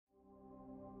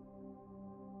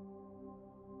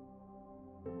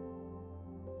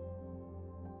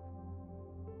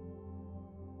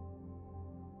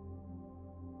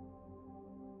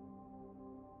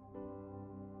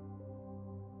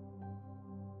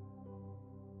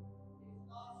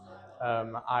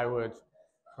I would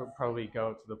probably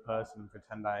go up to the person and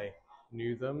pretend I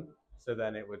knew them. So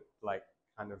then it would like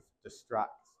kind of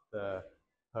distract the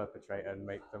perpetrator and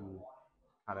make them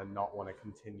kind of not want to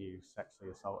continue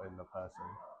sexually assaulting the person.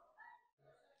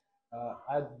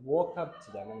 I'd walk up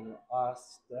to them and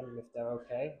ask them if they're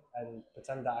okay and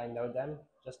pretend that I know them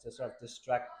just to sort of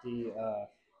distract the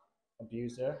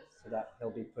abuser so that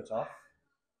he'll be put off.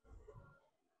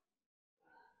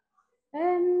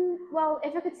 Well,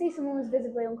 if I could see someone was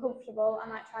visibly uncomfortable, I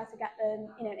might try to get them,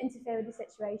 interfere with the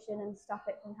situation and stop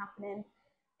it from happening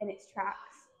in its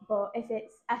tracks. But if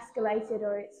it's escalated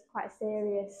or it's quite a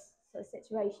serious sort of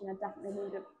situation, I'd definitely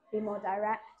need to be more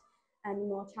direct and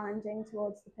more challenging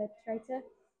towards the perpetrator.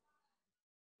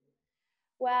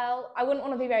 Well, I wouldn't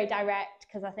want to be very direct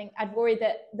because I think I'd worry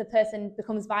that the person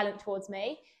becomes violent towards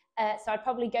me. So I'd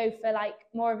probably go for like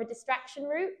more of a distraction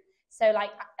route. So like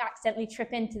accidentally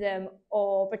trip into them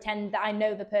or pretend that I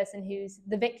know the person who's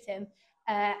the victim.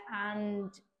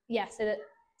 And yeah, so that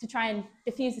to try and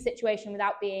diffuse the situation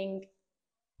without being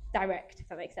direct, if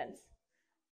that makes sense.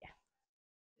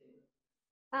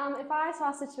 Yeah. If I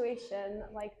saw a situation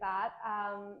like that,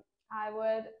 I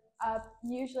would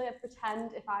usually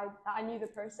pretend that I knew the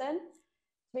person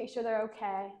to make sure they're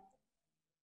okay.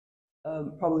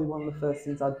 Probably one of the first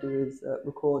things I'd do is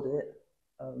record it.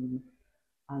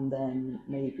 And then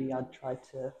maybe I'd try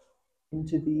to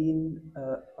intervene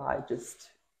by just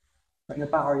putting a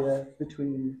barrier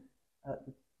between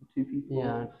the two people.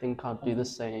 Yeah, I think I'd do the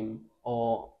same,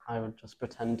 or I would just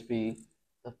pretend to be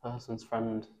the person's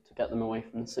friend to get them away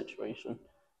from the situation,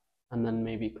 and then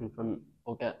maybe confront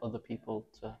or get other people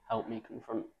to help me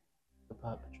confront the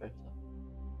perpetrator.